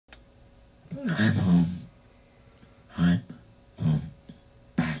I'm home. I'm home.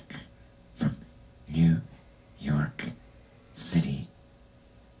 Back from New York City.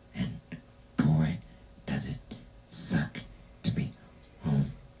 And boy, does it suck to be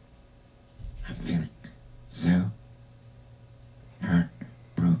home. I'm feeling so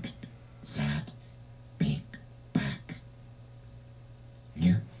heartbroken, sad, being back.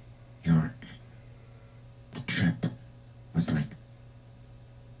 New York. The trip was like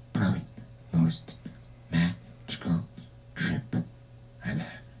probably the most magical trip I've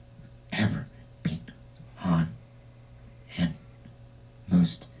ever been on, and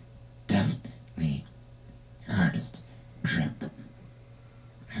most definitely hardest trip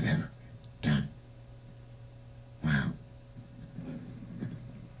I've ever done. Wow.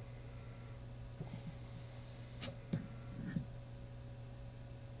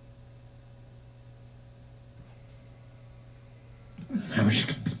 I wish I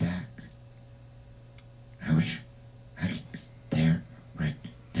could be back. I wish I could be there right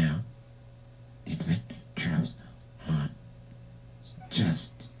now. The adventure I was on was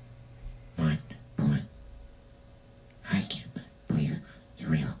just mind-blowing. I can't believe it's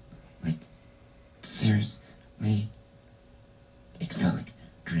real. Like, seriously, it felt like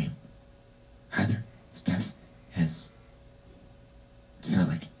a dream. Other stuff has felt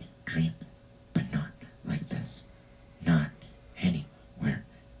like a dream, but not like this. Not anywhere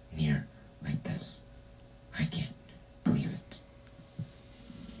near like this. I can't believe it.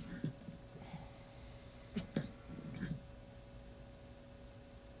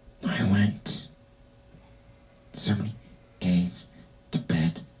 I went so many days to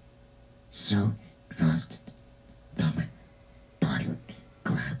bed, so exhausted, thought my body would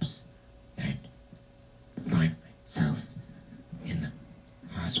collapse, that I'd find myself in the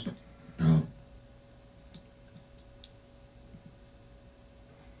hospital.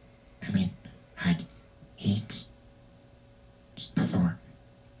 I mean, I'd eat just before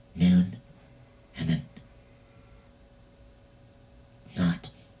noon, and then not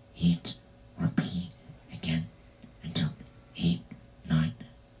eat or pee again until 8, 9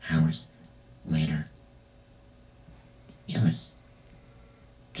 hours later. It was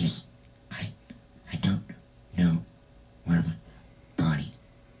just, I don't know where my body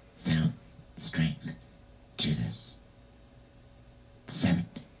found strength to this.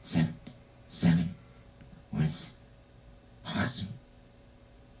 777 was awesome.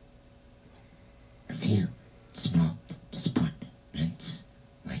 A few small disappointments,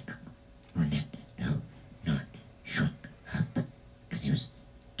 like Ronetto not shrunk up because he was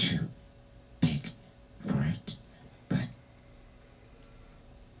too big for it, but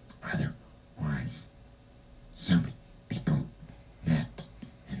otherwise, so many people met,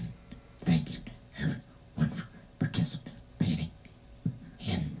 and thank you to everyone for participating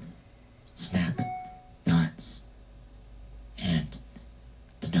in Snap Thoughts and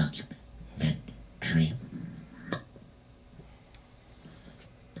the documentary.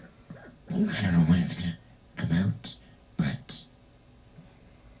 I don't know when it's gonna come out, but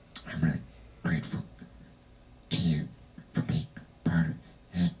I'm really grateful to you for being part of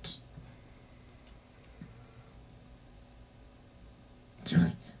it. It's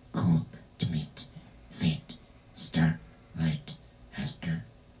really cool to meet Fate, Starlight, Hester,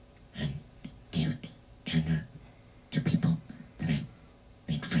 and David Jr., two people that I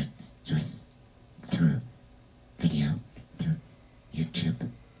made friends with through video, through YouTube,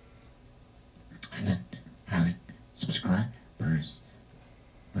 and then having subscribers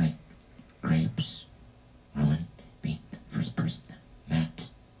like Grapes, Rowan being the first person I met.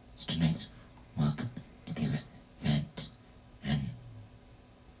 Such a nice welcome to the event, and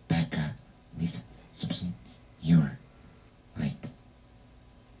Becca, Lisa Simpson, you were like,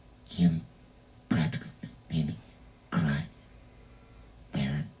 you practically made me cry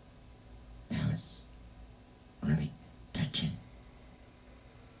there. That was really touching.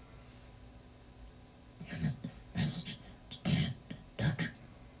 And the message to Dan, Dr.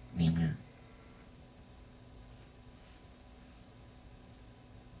 Lemur.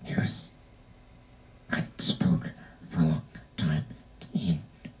 I spoke for a long time to Ian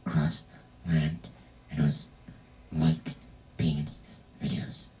across land, and it was like being in his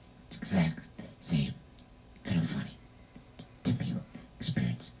videos. It's exactly the same. Kind of funny to be able to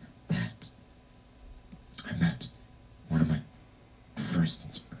experience that. I met one of my first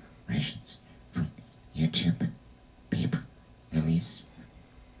inspirations from YouTube, Paper Lilies.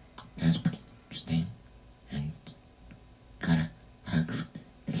 That was pretty interesting, and got a hug from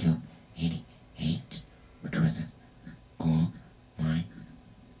the Hill 88, which was a goal line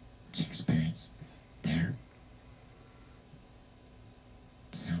to experience there.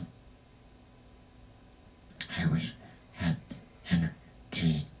 So,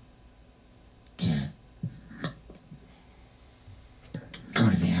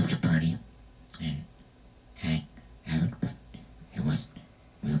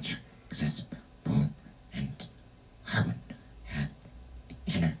 wheelchair accessible, and I would have the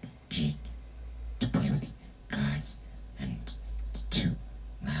energy to play with you guys, and it's too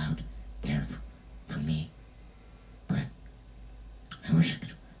loud there for me, but I wish I could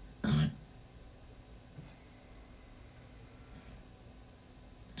have gone.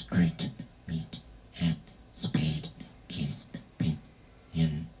 It's great to meet Aunt Spade, Katie's been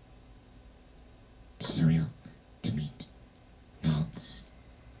in Surreal to meet Nods.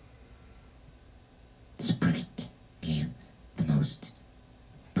 Spriggan gave the most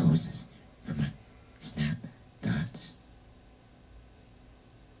poses for my snap thoughts.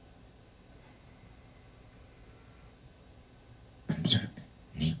 But I'm sort of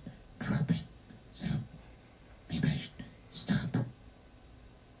name dropping, so maybe I should stop.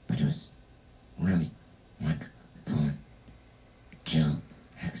 But it was really wonderful. Jill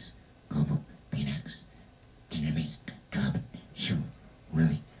X Global Phoenix did an amazing job. She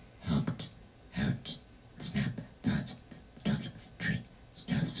really helped out Snap Thoughts, the documentary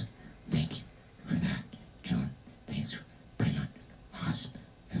stuff. So thank you for that, Jill. Thanks for putting on an awesome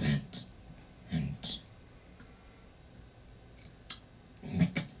event. And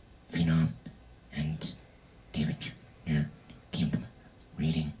Mick Phenom and David Jr. came to my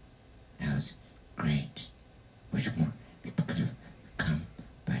reading. That was great. Wish more people could have come,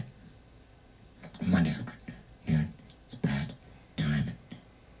 but Monday afternoon is a bad time, and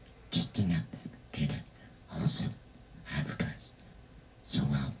just didn't have the energy to also advertise so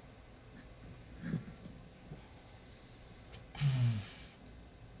well.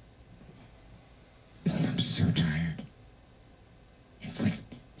 I'm so tired. It's like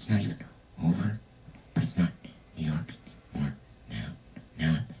it's not even over, but it's not New York anymore now.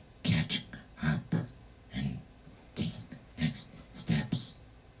 Now I'm catching up and taking next steps.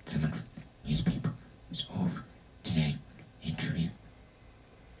 Someone from the newspaper was over today for an interview,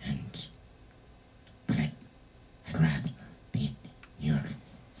 but I'd rather be in New York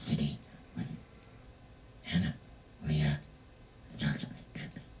City with Anna, Leah, the documentary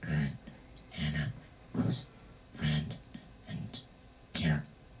girl, Anna, close friend, and Carolyn,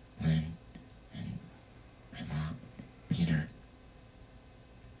 and my mom, Peter.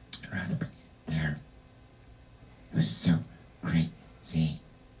 I'd rather be there. It was so crazy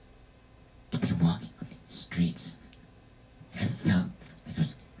to be walking on the streets. I felt like I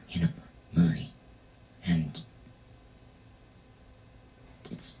was in a movie, and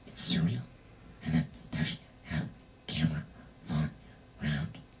it's surreal. And then to actually have a camera following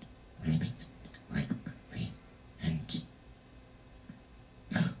around really makes it like a movie. And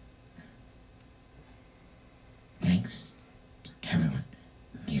thanks to everyone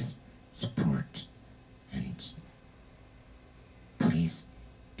who gives support, and please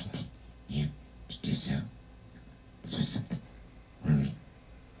continue to do so. This was something really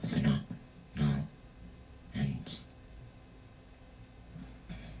phenomenal, and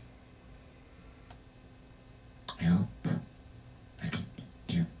I hope I can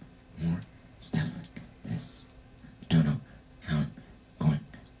do more stuff like this. I don't know how I'm going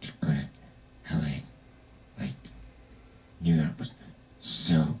to go to LA. Like, New York was